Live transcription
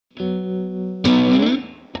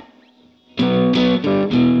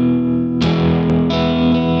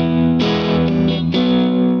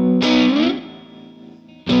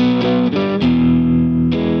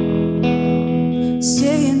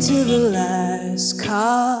fast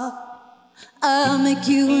car. I'll make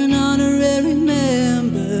you an honorary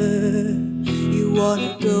member. You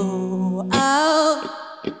wanna go out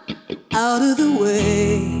of the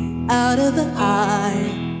way, out of the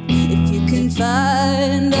eye. If you can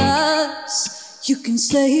find us, you can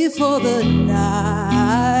stay here for the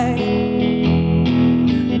night.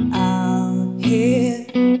 Out here,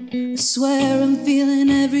 I swear I'm feeling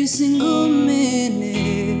every single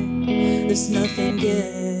minute. There's nothing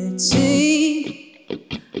getting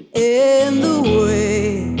in the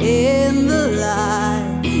way, in the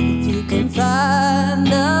light. If you can find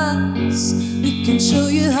us, we can show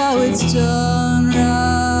you how it's done right.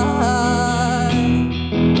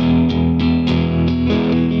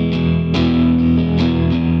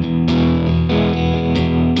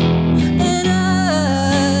 And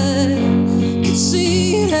I can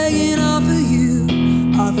see it hanging off of you,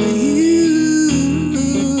 off of you.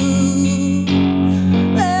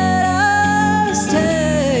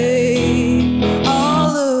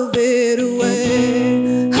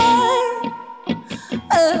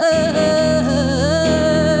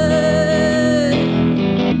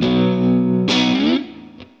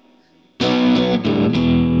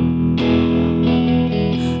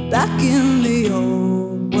 Back in the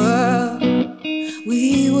old world,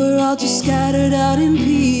 we were all just scattered out in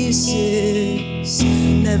pieces,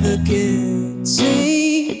 never getting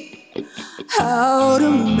how to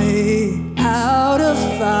make, how to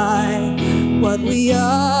find what we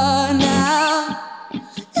are now.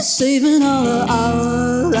 Is saving all of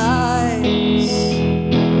our lives.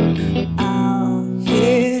 Out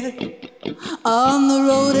here, on the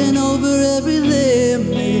road and over every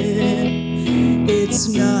limit, it's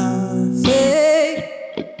not